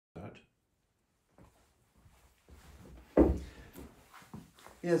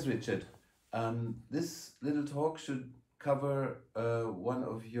Yes, Richard. This little talk should cover one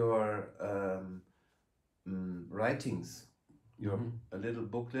of your writings, your Hmm. a little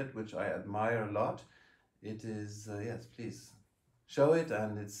booklet which I admire a lot. It is yes, please show it,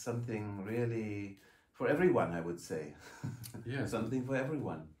 and it's something really for everyone, I would say. Yes, Something for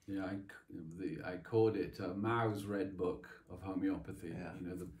everyone. yeah. I called it Mao's Red Book of Homeopathy. Yeah,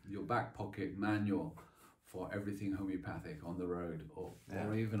 Your back pocket manual for everything homeopathic on the road yeah,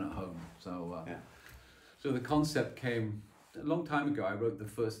 or even at home. yeah. So the concept came a long time ago. I wrote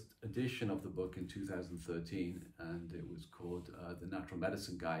the first edition of the book in 2013, and it was called The Natural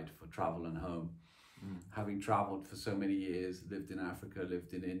Medicine Guide for Travel and Home. Having traveled for so many years, lived in Africa,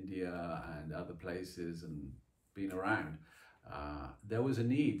 lived in India and other places, and been around, there was a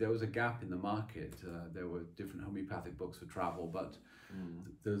need, there was a gap in the market. There were different homeopathic books for travel, but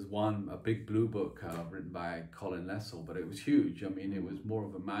there's a big blue book written by Colin Lessell, but it was huge. I mean, it was more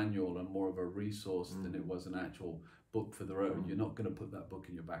of a manual and more of a resource than it was an actual book for the road. You're not going to put that book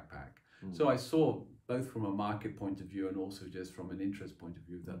in your backpack. So I saw, both from a market point of view and also just from an interest point of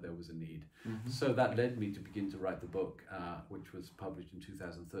view, that there was a need. So that led me to begin to write the book, which was published in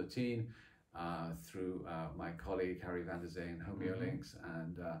 2013 through my colleague Harry van der Zee and HomeoLinks.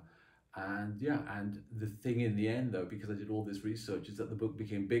 And the thing in the end, though, because I did all this research, is that the book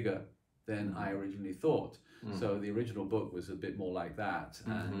became bigger than I originally thought. So the original book was a bit more like that,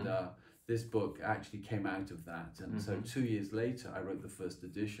 and this book actually came out of that. And so 2 years later, I wrote the first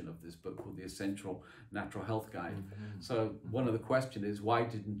edition of this book called The Essential Natural Health Guide. So one of the questions is, why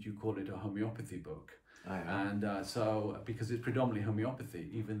didn't you call it a homeopathy book? And so, because it's predominantly homeopathy,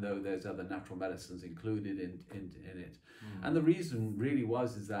 even though there's other natural medicines included in it. And the reason really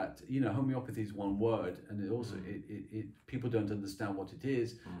is that, homeopathy is one word, and it also, it people don't understand what it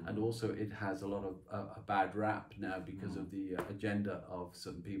is, and also it has a lot of a bad rap now because of the agenda of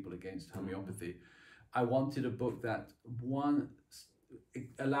certain people against homeopathy. I wanted a book that, it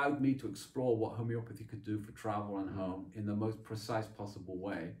allowed me to explore what homeopathy could do for travel and home in the most precise possible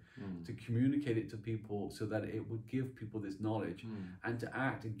way, to communicate it to people so that it would give people this knowledge, and to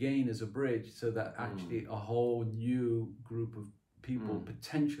act again as a bridge so that actually a whole new group of people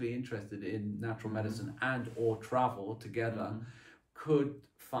potentially interested in natural medicine and or travel together could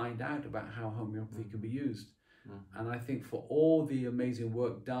find out about how homeopathy can be used. And I think for all the amazing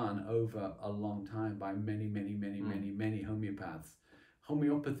work done over a long time by many homeopaths,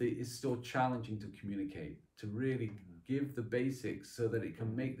 homeopathy is still challenging to communicate, to really give the basics so that it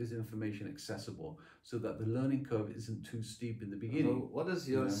can make this information accessible, so that the learning curve isn't too steep in the beginning. So what is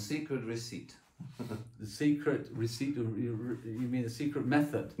your secret receipt? The secret receipt, you mean the secret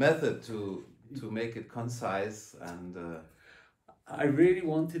method? Method to make it concise and... I really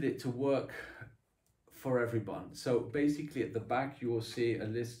wanted it to work for everyone. So basically at the back you will see a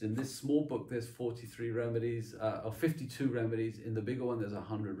list. In this small book there's 43 remedies, or 52 remedies. In the bigger one there's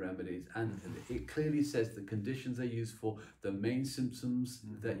 100 remedies, and it clearly says the conditions are used for, the main symptoms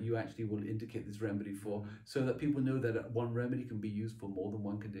that you actually will indicate this remedy for, so that people know that one remedy can be used for more than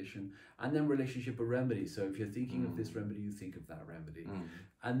one condition. And then relationship of remedies, so if you're thinking of this remedy, you think of that remedy.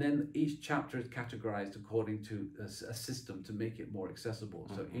 And then each chapter is categorized according to a system to make it more accessible.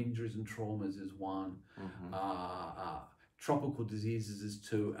 So injuries and traumas is one, tropical diseases is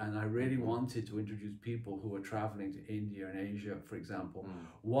two, and I really wanted to introduce people who are traveling to India and Asia, for example,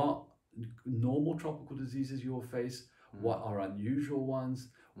 what normal tropical diseases you will face, what are unusual ones,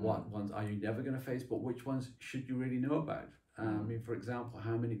 what ones are you never going to face, but which ones should you really know about. I mean, for example,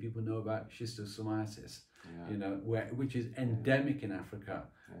 how many people know about schistosomiasis? Which is endemic in Africa,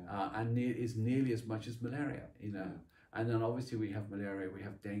 and is nearly as much as malaria. And then obviously we have malaria, we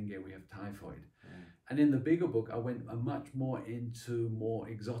have dengue, we have typhoid. And in the bigger book, I went much more into more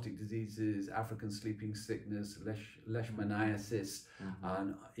exotic diseases, African sleeping sickness, leishmaniasis,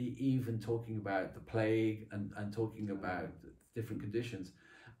 and even talking about the plague and talking about different conditions.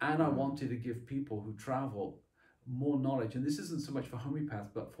 And I wanted to give people who travel more knowledge, and this isn't so much for homeopaths,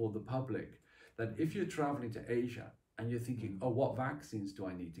 but for the public, that if you're traveling to Asia and you're thinking, oh, what vaccines do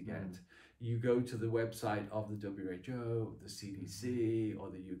I need to get? You go to the website of the WHO, the CDC, or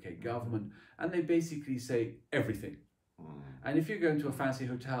the UK government, and they basically say everything. And if you're going to a fancy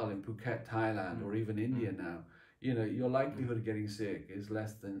hotel in Phuket, Thailand, or even India now, your likelihood of getting sick is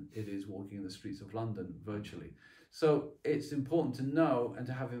less than it is walking in the streets of London virtually. So it's important to know and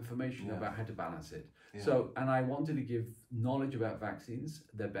to have information about how to balance it. So, and I wanted to give knowledge about vaccines,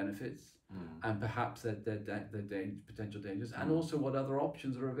 their benefits, and perhaps their potential dangers, and also what other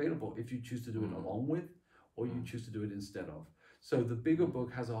options are available if you choose to do it along with, or you choose to do it instead of. So the bigger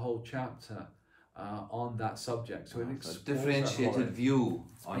book has a whole chapter on that subject. So it A explores differentiated view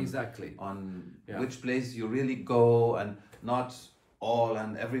on, exactly on Yeah. which place you really go, and not all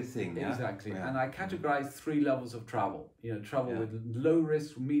and everything. Yeah? Exactly. Yeah. And I categorize 3 levels of travel. You know, travel Yeah. with low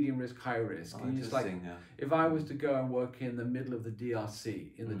risk, medium risk, high risk. Oh, And it's like, interesting. Yeah. if I was to go and work in the middle of the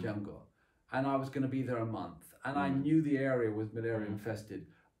DRC in the jungle, and I was going to be there a month, and I knew the area was malaria infested,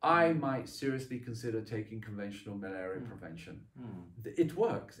 I might seriously consider taking conventional malaria prevention. It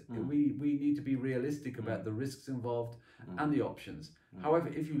works. We need to be realistic about the risks involved and the options. However,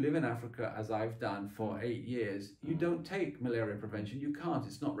 if you live in Africa, as I've done for 8 years, you don't take malaria prevention. You can't.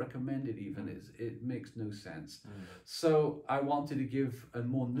 It's not recommended even. It makes no sense. So I wanted to give a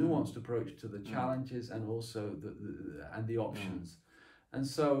more nuanced approach to the challenges and also the options. And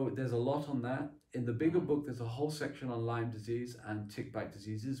so there's a lot on that. In the bigger book, there's a whole section on Lyme disease and tick bite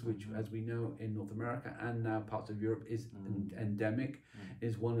diseases, which, as we know, in North America and now parts of Europe, is endemic,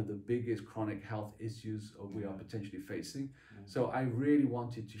 is one of the biggest chronic health issues we are potentially facing. So I really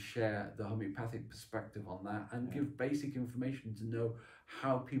wanted to share the homeopathic perspective on that and give basic information to know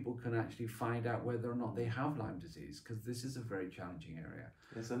how people can actually find out whether or not they have Lyme disease, because this is a very challenging area.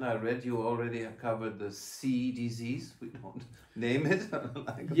 Yes, and I read you already have covered the C disease. We don't name it.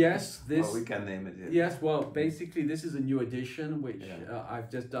 Yes, this. Well, we can name it. Yes. Yes, well, basically, this is a new edition which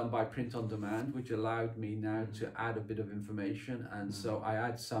I've just done by print on demand, which allowed me now to add a bit of information, and so I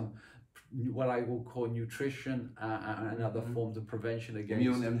add some what I will call nutrition and other forms of prevention against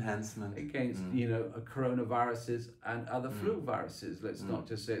immune enhancement you know, coronaviruses and other flu viruses. Let's not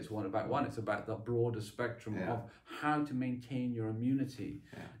just say it's one about one. It's about the broader spectrum of how to maintain your immunity.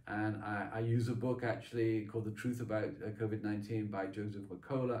 And I use a book actually called The Truth About COVID-19 by Joseph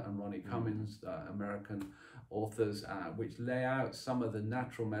McCullough and Ronnie Cummins, American authors, which lay out some of the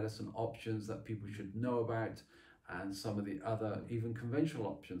natural medicine options that people should know about, and some of the other, even conventional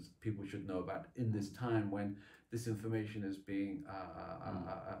options people should know about in this time when this information is being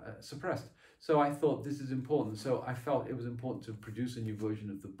suppressed. So I thought this is important. So I felt it was important to produce a new version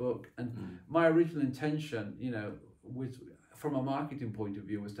of the book. And my original intention, you know, was, from a marketing point of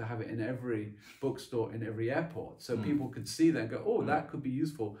view, was to have it in every bookstore in every airport, so people could see that and go, oh, that could be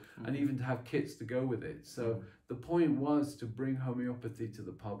useful, and even to have kits to go with it. So the point was to bring homeopathy to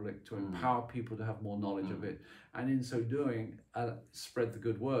the public, to empower people to have more knowledge of it, and in so doing, spread the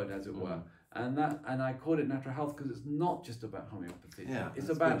good word, as it were. And I called it natural health because it's not just about homeopathy. It's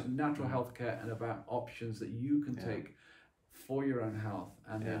about natural health care and about options that you can take for your own health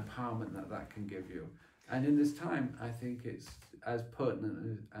and the empowerment that that can give you. And in this time, I think it's as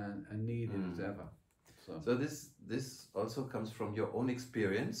pertinent and needed as ever. So this also comes from your own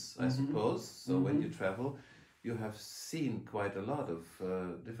experience, I suppose. So when you travel, you have seen quite a lot of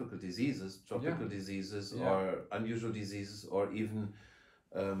difficult diseases, tropical diseases, or unusual diseases, or even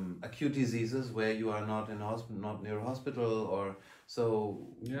acute diseases where you are not in hospital, not near a hospital, or so.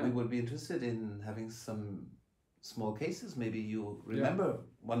 We would be interested in having some small cases. Maybe you remember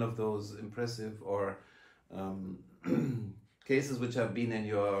one of those impressive or cases which have been in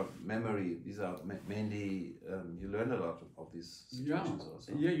your memory. These are mainly you learn a lot of these situations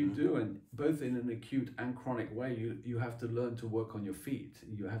also. Yeah, you do, and both in an acute and chronic way, you have to learn to work on your feet.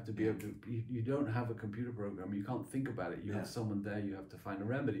 You have to be able to. You don't have a computer program. You can't think about it. You have someone there. You have to find a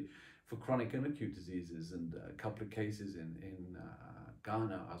remedy for chronic and acute diseases. And a couple of cases in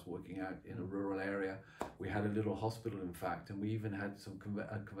Ghana, I was working out in a rural area. We had a little hospital, in fact, and we even had some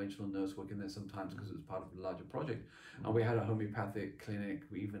a conventional nurse working there sometimes because it was part of a larger project. And we had a homeopathic clinic.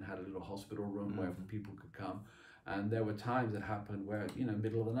 We even had a little hospital room where people could come. And there were times that happened where, you know,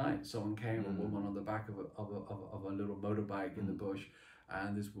 middle of the night, someone came, a woman on the back of a little motorbike in the bush,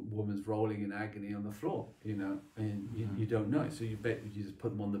 and this woman's rolling in agony on the floor, you know, and you don't know. So you just put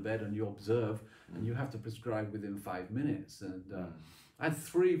them on the bed and you observe, and you have to prescribe within 5 minutes. And I had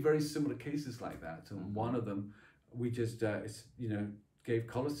 3 very similar cases like that, and one of them we just gave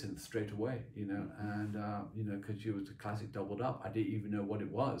colocynth straight away, you know, and because she was a classic doubled up. I didn't even know what it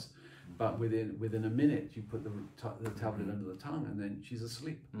was, but within a minute you put the tablet under the tongue and then she's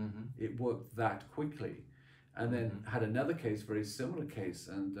asleep. It worked that quickly. And then had another case, very similar case,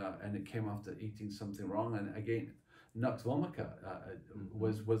 and it came after eating something wrong, and again nux vomica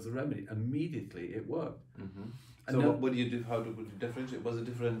was the remedy. Immediately it worked. So what do you do? How do you differentiate?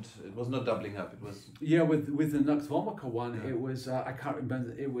 It was not doubling up. It was with the nux vomica one. It was I can't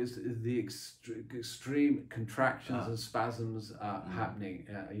remember. It was the extreme contractions and spasms happening.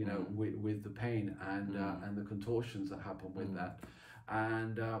 With the pain and the contortions that happen with that.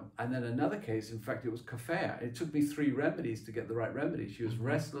 And then another case, in fact, it was kafir. It took me 3 remedies to get the right remedy. She was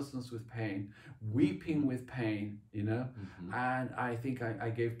restlessness with pain, weeping with pain, you know, and I think I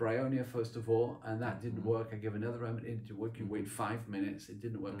gave bryonia first of all, and that didn't work. I gave another remedy, it didn't work. You wait 5 minutes, it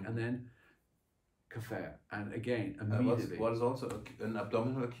didn't work, and then kafir, and again immediately. What is also an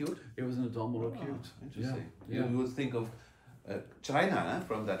abdominal acute? It was an abdominal acute. Interesting. Yeah. You would think of China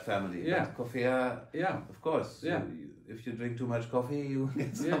from that family. Yeah. But coffee, of course. Yeah. If you drink too much coffee, you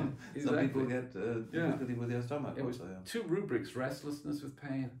get some people get difficulty with their stomach. It was 2 rubrics: restlessness with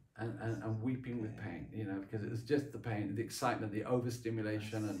pain and weeping with pain. You know, because it was just the pain, the excitement, the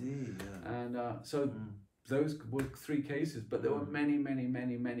overstimulation, those were 3 cases. But there were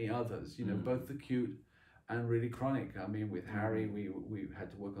many others. You know, both acute and really chronic. I mean, with Harry, we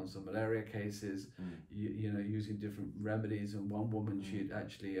had to work on some malaria cases. You know, using different remedies. And one woman, she'd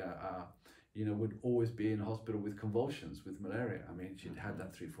actually you know, would always be in hospital with convulsions with malaria. I mean, she'd had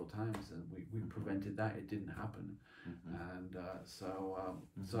that 3-4 times, and we prevented that. It didn't happen. And so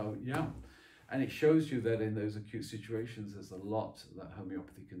yeah, and it shows you that in those acute situations, there's a lot that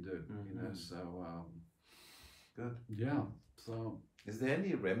homeopathy can do. You know, so good. Yeah. So, is there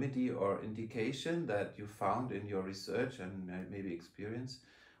any remedy or indication that you found in your research and maybe experience,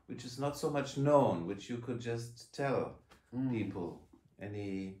 which is not so much known, which you could just tell people?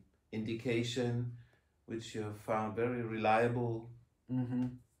 Any indication which you have found very reliable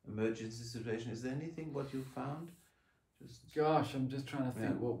emergency situation? Is there anything what you found? Gosh, I'm just trying to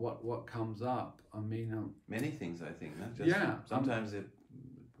think what comes up. I mean, many things, I think. Sometimes it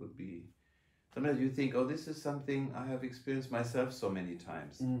would be. Sometimes you think, oh, this is something I have experienced myself so many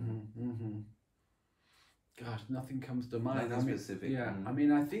times. Gosh, nothing comes to mind. Nothing specific. Yeah, I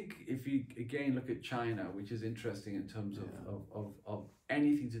mean, I think if you again look at China, which is interesting in terms of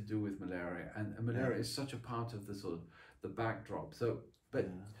anything to do with malaria, and malaria is such a part of the sort of the backdrop. So, but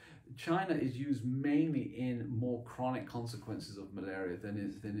China is used mainly in more chronic consequences of malaria than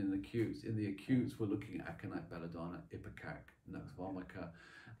in acutes. In the acutes, we're looking at aconite, belladonna, ipecac, nux vomica,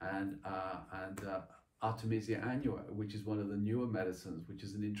 and Artemisia annua, which is one of the newer medicines, which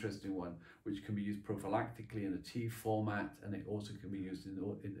is an interesting one, which can be used prophylactically in a tea format, and it also can be used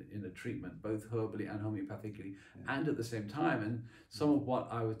in a treatment, both herbally and homeopathically, and at the same time. And some of what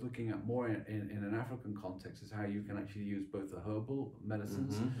I was looking at more in an African context is how you can actually use both the herbal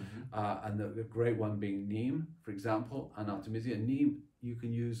medicines, and the great one being neem, for example, and Artemisia. Neem you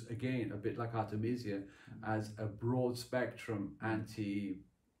can use, again, a bit like Artemisia, as a broad spectrum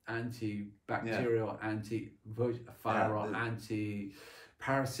antibacterial, antiviral,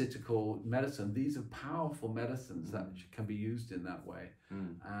 anti-parasitical medicine. These are powerful medicines that can be used in that way.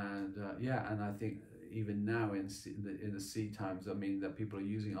 And and I think even now in the sea times, I mean, that people are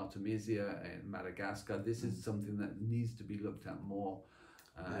using Artemisia in Madagascar. This is something that needs to be looked at more.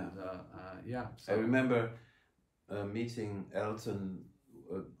 And I remember meeting Elton,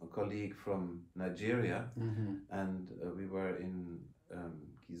 a colleague from Nigeria, and we were in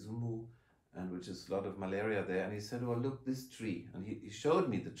Kisumu, and which is a lot of malaria there, and he said, well, look, this tree, and he showed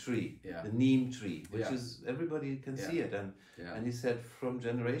me the tree, the neem tree, which is, everybody can see it, and he said from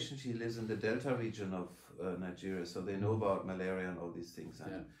generations he lives in the Delta region of Nigeria, so they know about malaria and all these things,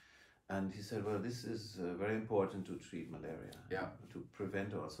 and he said, well, this is very important to treat malaria, to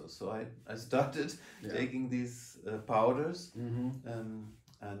prevent also. So I started taking these powders,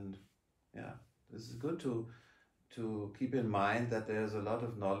 and this is good to keep in mind that there's a lot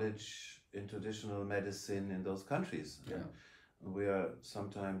of knowledge in traditional medicine in those countries. We are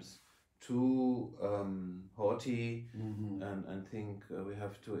sometimes too haughty and think we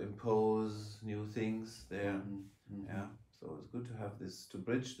have to impose new things there. So it's good to have this, to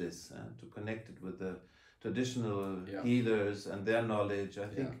bridge this and to connect it with the traditional healers and their knowledge. I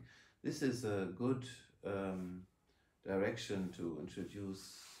think this is a good direction to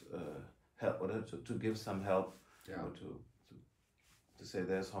introduce help, or to give some help, or to say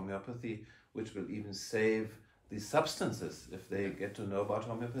there's homeopathy, which will even save these substances if they get to know about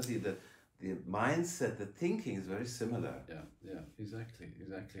homeopathy. The mindset, the thinking is very similar. Exactly.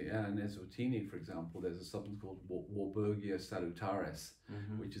 And there's Rotini, for example, there's a substance called Warburgia salutaris,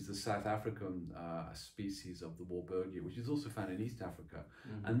 which is the South African species of the Warburgia, which is also found in East Africa.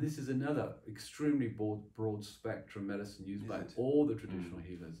 And this is another extremely broad spectrum medicine used by all the traditional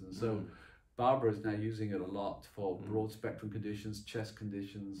healers. And so Barbara is now using it a lot for broad spectrum conditions, chest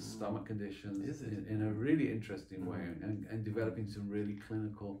conditions, stomach conditions, in a really interesting way, and developing some really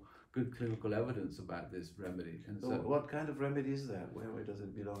clinical good clinical evidence about this remedy. And So what kind of remedy is that? Where does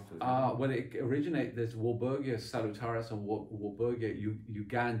it belong to? Well, it originates, there's Warburgia salutaris and Warburgia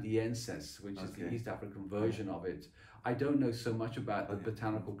ugandiensis, which is the East African version of it. I don't know so much about the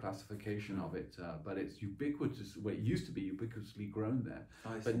botanical classification of it, but it's ubiquitous. Well, it used to be ubiquitously grown there,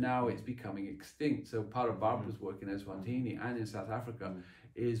 but now it's becoming extinct. So part of Barbara's work in Eswatini and in South Africa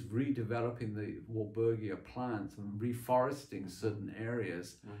is redeveloping the Warburgia plant and reforesting certain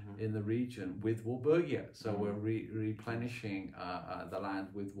areas in the region with Warburgia. So we're replenishing the land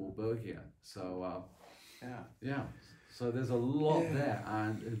with Warburgia. So so there's a lot there,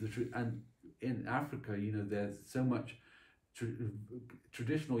 and in Africa, you know, there's so much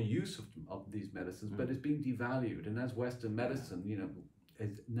traditional use of these medicines, but it's being devalued, and as Western medicine, you know,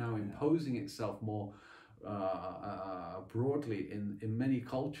 is now imposing itself more broadly in many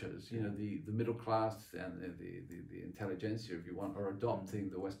cultures. You know, the middle class and the intelligentsia, if you want, are adopting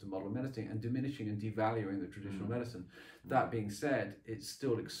the Western model of medicine and diminishing and devaluing the traditional medicine. That being said, it's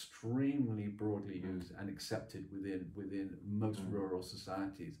still extremely broadly used and accepted within most rural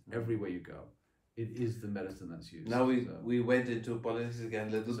societies. Everywhere you go, it is the medicine that's used. Now we went into politics again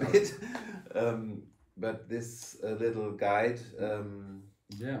a little bit, but this little guide.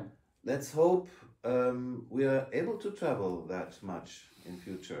 Let's hope we are able to travel that much in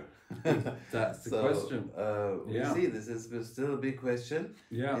future. That's the question. We see this is still a big question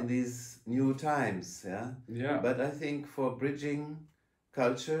in these new times. But I think for bridging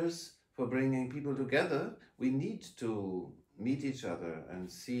cultures, for bringing people together, we need to meet each other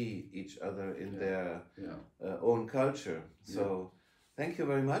and see each other in their own culture. So thank you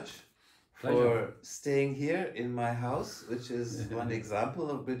very much for staying here in my house, which is one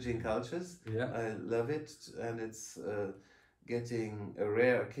example of bridging cultures. I love it, and it's getting a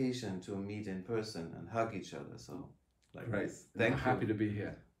rare occasion to meet in person and hug each other. So, this. Thank you. Happy to be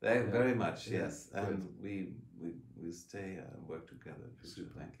here. Very much, yes. And we stay and work together.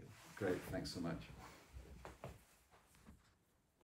 Thank you. Great. Thanks so much.